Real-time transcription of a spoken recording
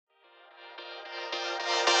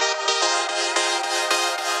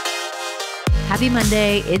Happy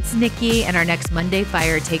Monday. It's Nikki, and our next Monday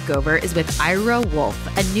Fire Takeover is with Ira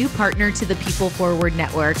Wolfe, a new partner to the People Forward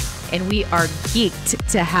Network, and we are geeked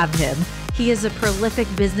to have him. He is a prolific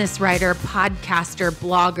business writer, podcaster,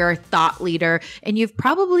 blogger, thought leader, and you've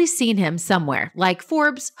probably seen him somewhere like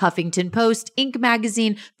Forbes, Huffington Post, Inc.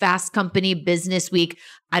 Magazine, Fast Company, Business Week.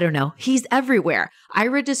 I don't know. He's everywhere.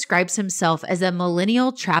 Ira describes himself as a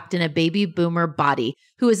millennial trapped in a baby boomer body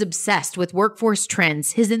who is obsessed with workforce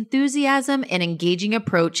trends. His enthusiasm and engaging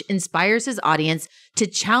approach inspires his audience to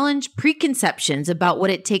challenge preconceptions about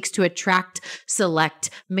what it takes to attract,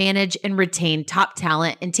 select, manage, and retain top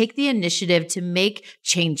talent and take the initiative to make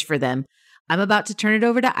change for them. I'm about to turn it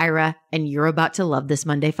over to Ira, and you're about to love this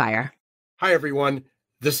Monday Fire. Hi, everyone.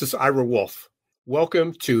 This is Ira Wolfe.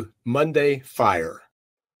 Welcome to Monday Fire.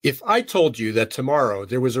 If I told you that tomorrow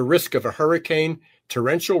there was a risk of a hurricane,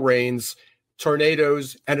 torrential rains,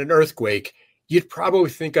 tornadoes, and an earthquake, you'd probably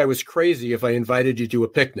think I was crazy if I invited you to a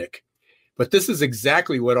picnic. But this is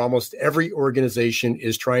exactly what almost every organization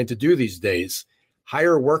is trying to do these days: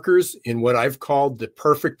 hire workers in what I've called the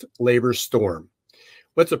perfect labor storm.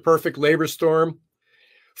 What's a perfect labor storm?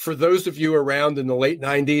 For those of you around in the late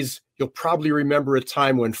 90s, you'll probably remember a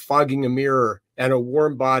time when fogging a mirror and a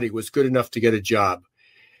warm body was good enough to get a job.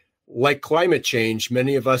 Like climate change,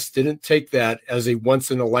 many of us didn't take that as a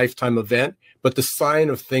once-in-a-lifetime event, but the sign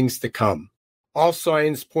of things to come. All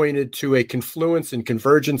signs pointed to a confluence and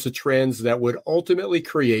convergence of trends that would ultimately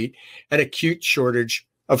create an acute shortage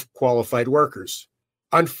of qualified workers.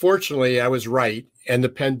 Unfortunately, I was right, and the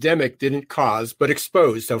pandemic didn't cause, but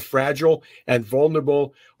exposed how fragile and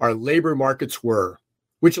vulnerable our labor markets were,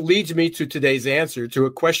 which leads me to today's answer to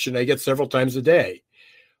a question I get several times a day.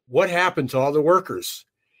 What happened to all the workers?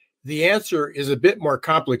 The answer is a bit more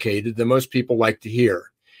complicated than most people like to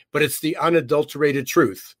hear, but it's the unadulterated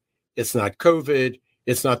truth. It's not COVID,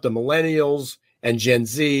 it's not the millennials and Gen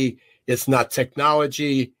Z, it's not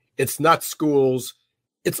technology, it's not schools,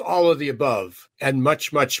 it's all of the above and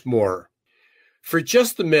much, much more. For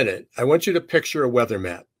just a minute, I want you to picture a weather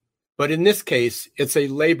map, but in this case, it's a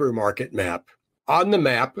labor market map. On the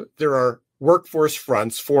map, there are workforce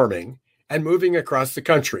fronts forming and moving across the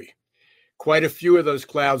country. Quite a few of those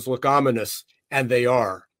clouds look ominous, and they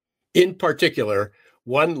are. In particular,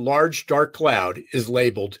 one large dark cloud is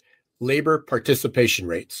labeled labor participation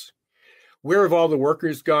rates. Where have all the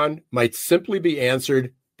workers gone might simply be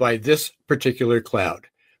answered by this particular cloud.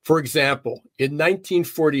 For example, in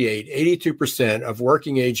 1948, 82% of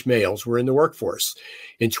working age males were in the workforce.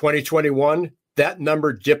 In 2021, that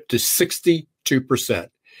number dipped to 62%.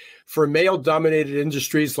 For male-dominated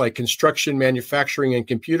industries like construction, manufacturing, and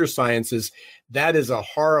computer sciences, that is a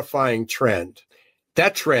horrifying trend.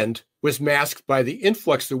 That trend was masked by the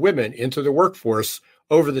influx of women into the workforce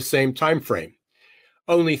over the same time frame.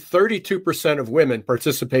 Only 32% of women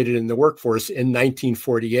participated in the workforce in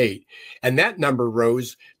 1948, and that number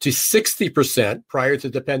rose to 60% prior to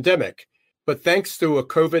the pandemic. But thanks to a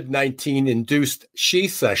COVID-19-induced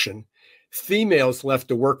she-cession, females left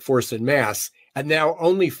the workforce en masse, and now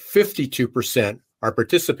only 52% are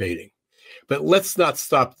participating. But let's not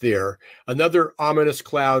stop there. Another ominous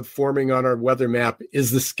cloud forming on our weather map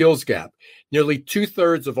is the skills gap. Nearly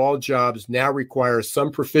 2/3 of all jobs now require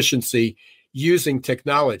some proficiency using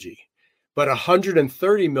technology, but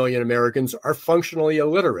 130 million Americans are functionally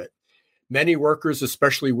illiterate. Many workers,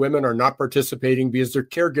 especially women, are not participating because they're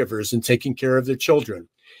caregivers and taking care of their children.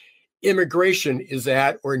 Immigration is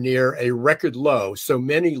at or near a record low, so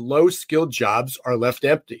many low-skilled jobs are left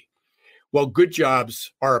empty. While good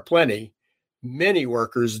jobs are aplenty, many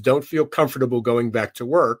workers don't feel comfortable going back to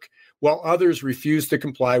work, while others refuse to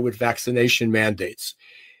comply with vaccination mandates.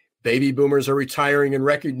 Baby boomers are retiring in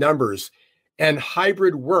record numbers, and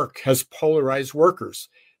hybrid work has polarized workers.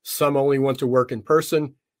 Some only want to work in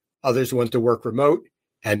person, others want to work remote,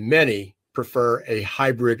 and many prefer a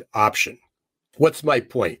hybrid option. What's my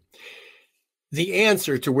point? The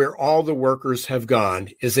answer to where all the workers have gone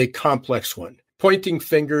is a complex one. Pointing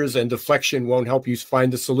fingers and deflection won't help you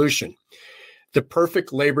find the solution. The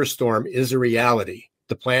perfect labor storm is a reality.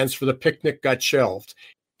 The plans for the picnic got shelved.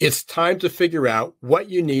 It's time to figure out what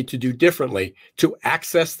you need to do differently to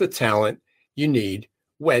access the talent you need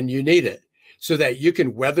when you need it, so that you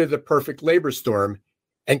can weather the perfect labor storm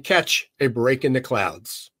and catch a break in the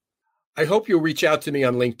clouds. I hope you'll reach out to me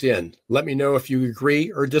on LinkedIn. Let me know if you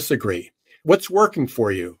agree or disagree. What's working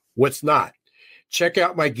for you? What's not? Check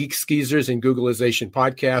out my Geek Skeezers and Googleization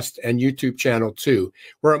podcast and YouTube channel too,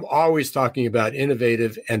 where I'm always talking about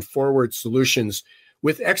innovative and forward solutions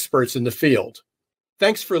with experts in the field.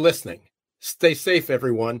 Thanks for listening. Stay safe,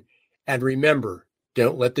 everyone. And remember,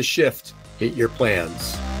 don't let the shift hit your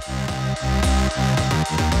plans.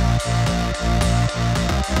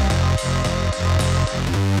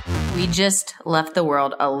 We just left the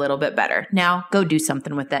world a little bit better. Now go do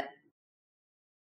something with it.